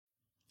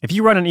If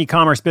you run an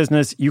e-commerce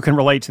business, you can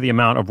relate to the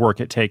amount of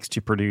work it takes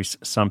to produce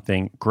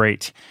something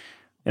great.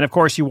 And of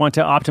course, you want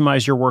to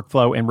optimize your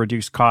workflow and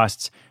reduce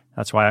costs.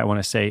 That's why I want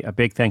to say a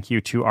big thank you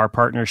to our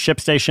partner,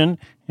 ShipStation,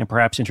 and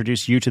perhaps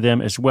introduce you to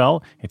them as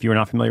well. If you are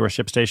not familiar with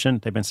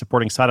ShipStation, they've been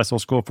supporting Side Hustle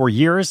School for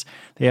years.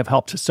 They have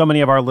helped so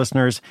many of our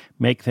listeners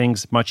make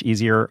things much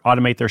easier,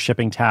 automate their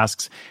shipping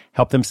tasks,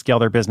 help them scale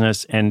their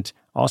business, and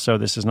also,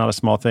 this is not a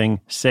small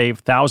thing, save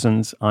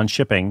thousands on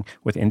shipping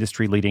with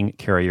industry-leading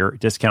carrier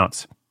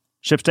discounts.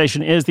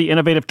 ShipStation is the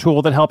innovative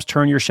tool that helps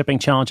turn your shipping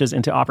challenges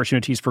into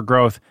opportunities for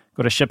growth.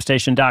 Go to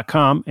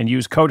ShipStation.com and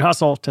use code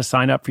HUSTLE to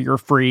sign up for your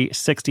free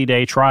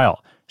 60-day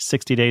trial.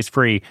 60 days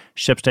free.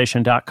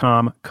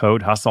 ShipStation.com,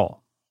 code HUSTLE.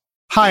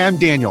 Hi, I'm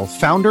Daniel,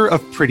 founder of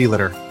Pretty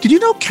Litter. Did you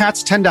know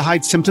cats tend to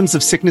hide symptoms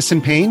of sickness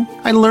and pain?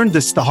 I learned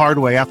this the hard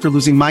way after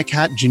losing my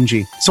cat,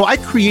 Gingy. So I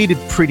created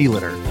Pretty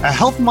Litter, a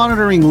health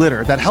monitoring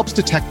litter that helps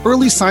detect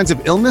early signs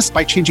of illness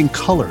by changing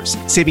colors,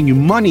 saving you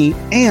money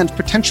and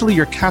potentially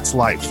your cat's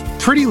life.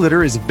 Pretty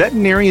Litter is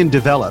veterinarian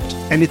developed,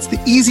 and it's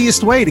the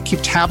easiest way to keep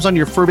tabs on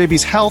your fur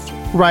baby's health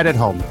right at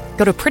home.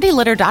 Go to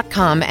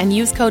prettylitter.com and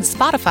use code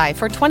SPOTIFY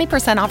for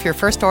 20% off your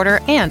first order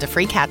and a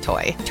free cat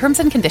toy.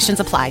 Terms and conditions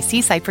apply.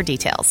 See site for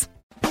details.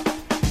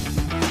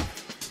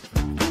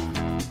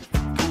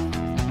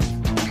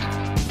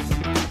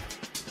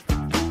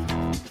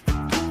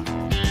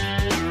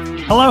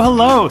 Hello,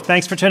 hello.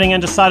 Thanks for tuning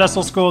in to Side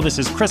Hustle School. This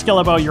is Chris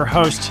Guillebeau, your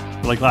host.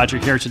 Really glad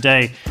you're here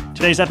today.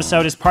 Today's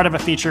episode is part of a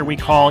feature we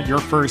call Your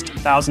First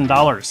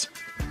 $1,000.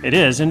 It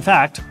is, in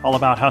fact, all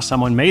about how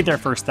someone made their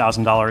first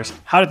 $1,000.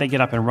 How did they get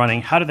up and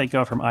running? How did they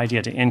go from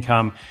idea to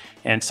income?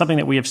 And something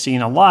that we have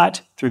seen a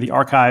lot through the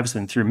archives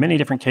and through many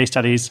different case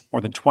studies,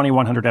 more than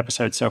 2,100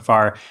 episodes so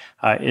far,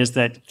 is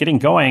that getting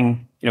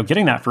going,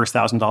 getting that first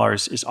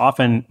 $1,000 is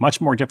often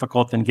much more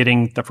difficult than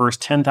getting the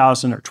first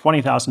 $10,000 or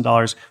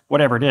 $20,000,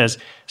 whatever it is.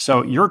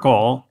 So your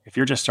goal, if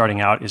you're just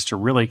starting out, is to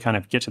really kind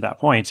of get to that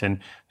point and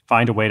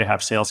find a way to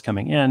have sales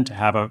coming in, to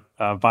have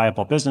a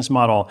viable business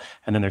model,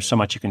 and then there's so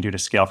much you can do to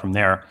scale from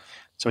there.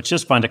 So it's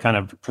just fun to kind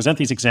of present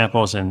these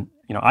examples, and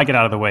I get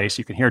out of the way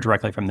so you can hear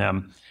directly from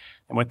them.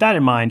 And with that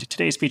in mind,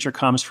 today's feature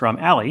comes from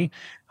Allie.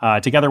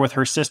 Together with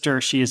her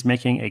sister, she is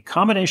making a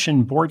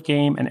combination board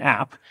game and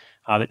app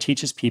that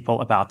teaches people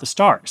about the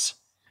stars.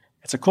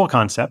 It's a cool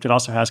concept. It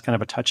also has kind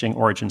of a touching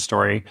origin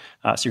story.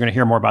 So you're going to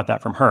hear more about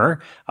that from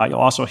her. You'll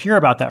also hear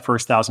about that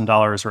first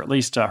 $1,000, or at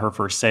least her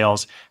first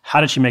sales.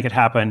 How did she make it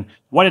happen?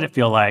 What did it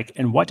feel like?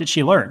 And what did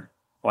she learn?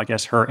 Well, I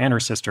guess her and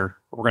her sister,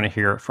 we're going to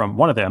hear from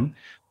one of them,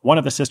 one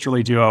of the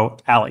sisterly duo,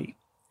 Allie.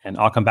 And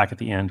I'll come back at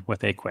the end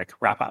with a quick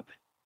wrap up.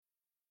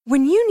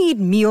 When you need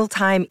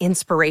mealtime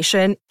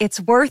inspiration,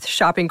 it's worth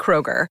shopping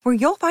Kroger, where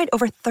you'll find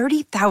over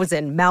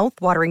 30,000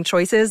 mouth-watering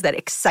choices that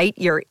excite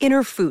your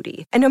inner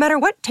foodie. And no matter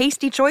what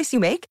tasty choice you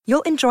make,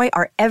 you'll enjoy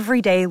our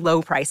everyday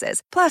low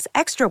prices, plus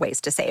extra ways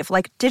to save,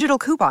 like digital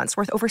coupons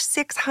worth over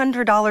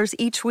 $600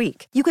 each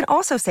week. You can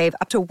also save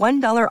up to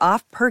 $1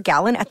 off per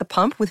gallon at the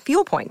pump with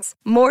fuel points.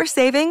 More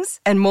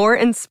savings and more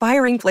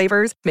inspiring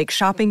flavors make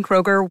shopping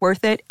Kroger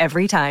worth it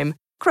every time.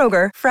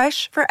 Kroger,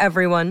 fresh for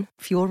everyone.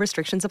 Fuel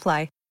restrictions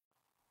apply.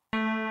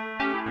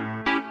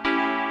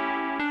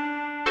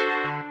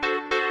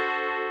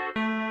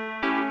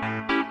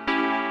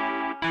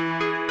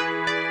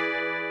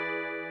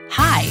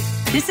 Hi,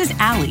 this is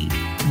Allie,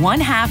 one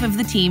half of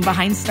the team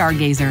behind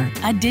Stargazer,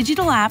 a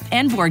digital app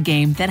and board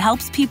game that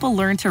helps people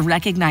learn to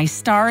recognize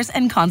stars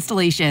and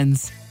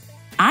constellations.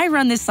 I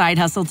run this side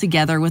hustle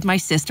together with my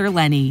sister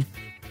Lenny.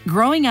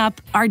 Growing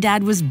up, our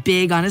dad was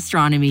big on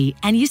astronomy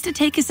and used to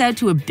take us out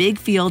to a big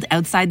field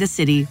outside the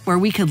city where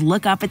we could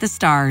look up at the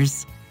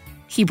stars.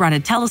 He brought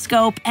a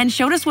telescope and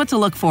showed us what to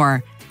look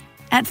for.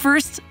 At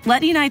first,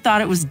 Lenny and I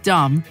thought it was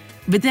dumb,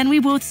 but then we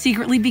both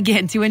secretly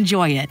began to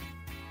enjoy it.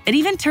 It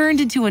even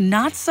turned into a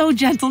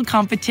not-so-gentle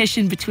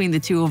competition between the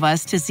two of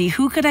us to see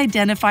who could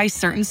identify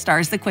certain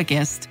stars the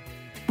quickest.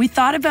 We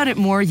thought about it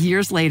more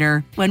years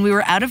later when we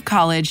were out of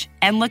college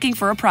and looking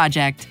for a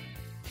project.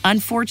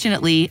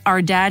 Unfortunately,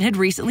 our dad had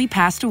recently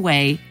passed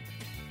away,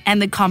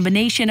 and the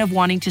combination of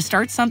wanting to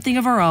start something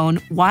of our own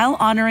while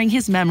honoring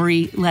his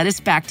memory led us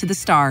back to the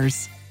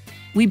stars.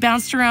 We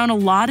bounced around a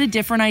lot of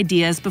different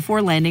ideas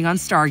before landing on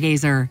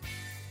Stargazer.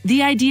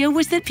 The idea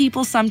was that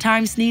people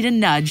sometimes need a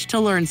nudge to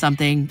learn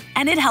something,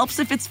 and it helps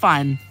if it's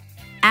fun.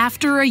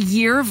 After a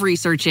year of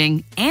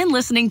researching and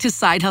listening to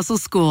Side Hustle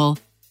School,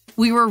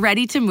 we were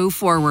ready to move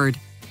forward.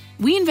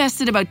 We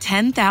invested about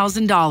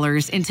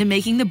 $10,000 into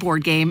making the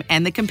board game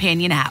and the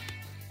companion app.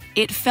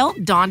 It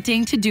felt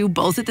daunting to do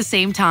both at the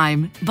same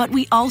time, but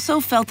we also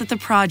felt that the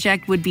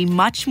project would be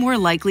much more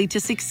likely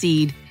to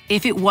succeed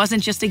if it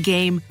wasn't just a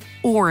game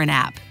or an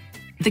app.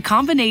 The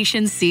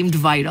combination seemed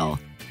vital.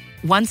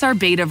 Once our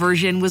beta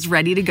version was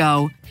ready to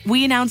go,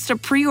 we announced a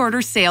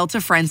pre-order sale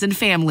to friends and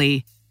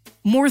family.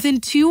 More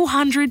than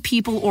 200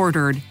 people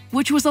ordered,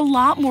 which was a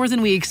lot more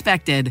than we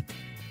expected,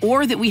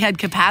 or that we had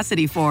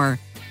capacity for.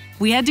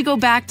 We had to go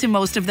back to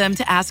most of them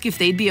to ask if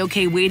they'd be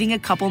okay waiting a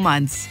couple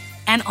months,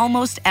 and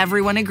almost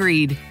everyone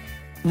agreed.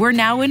 We're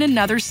now in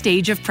another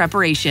stage of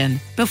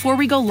preparation before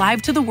we go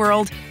live to the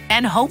world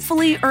and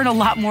hopefully earn a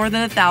lot more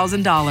than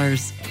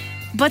 $1,000.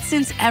 But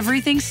since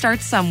everything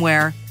starts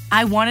somewhere,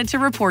 I wanted to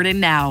report in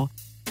now.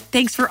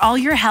 Thanks for all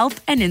your help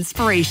and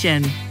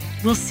inspiration.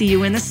 We'll see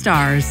you in the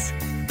stars.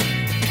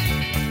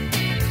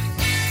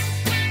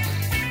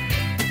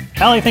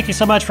 Allie, thank you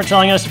so much for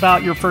telling us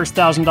about your first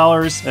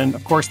 $1,000 and,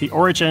 of course, the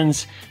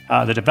origins,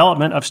 the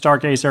development of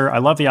Stargazer. I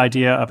love the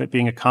idea of it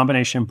being a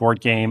combination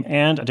board game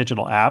and a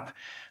digital app.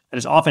 It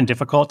is often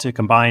difficult to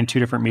combine two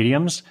different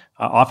mediums.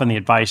 Often the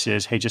advice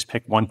is, hey, just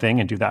pick one thing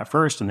and do that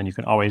first, and then you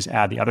can always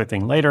add the other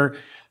thing later.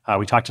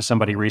 We talked to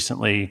somebody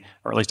recently,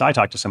 or at least I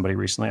talked to somebody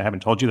recently. I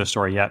haven't told you the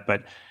story yet,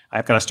 but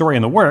I've got a story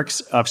in the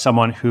works of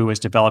someone who is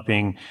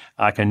developing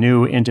like a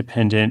new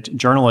independent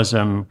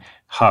journalism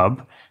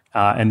hub.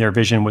 And their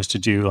vision was to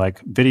do like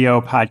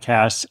video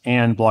podcasts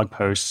and blog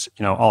posts,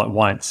 all at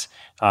once.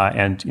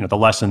 And the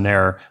lesson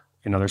there,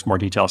 there's more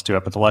details to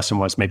it, but the lesson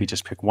was maybe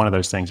just pick one of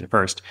those things at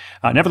first.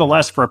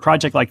 Nevertheless, for a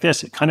project like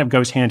this, it kind of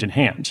goes hand in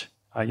hand,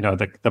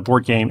 the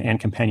board game and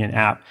companion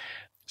app.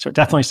 So it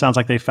definitely sounds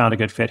like they found a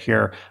good fit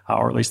here,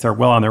 or at least they're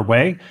well on their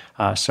way.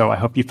 So I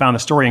hope you found the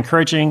story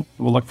encouraging.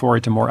 We'll look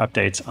forward to more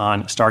updates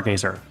on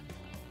Stargazer.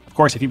 Of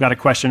course, if you've got a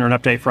question or an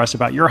update for us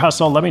about your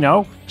hustle, let me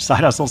know.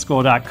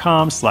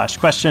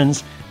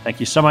 SideHustleSchool.com/questions. Thank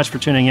you so much for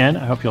tuning in.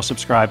 I hope you'll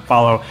subscribe,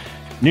 follow.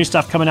 New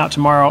stuff coming out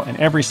tomorrow and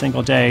every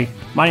single day.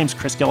 My name's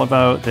Chris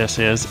Guillebeau. This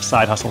is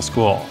Side Hustle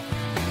School.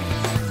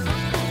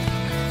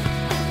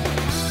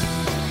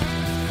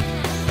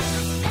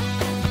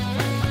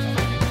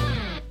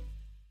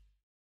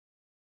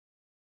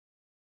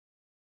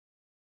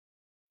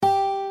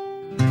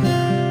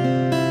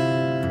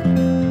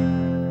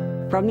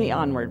 From the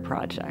Onward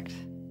Project.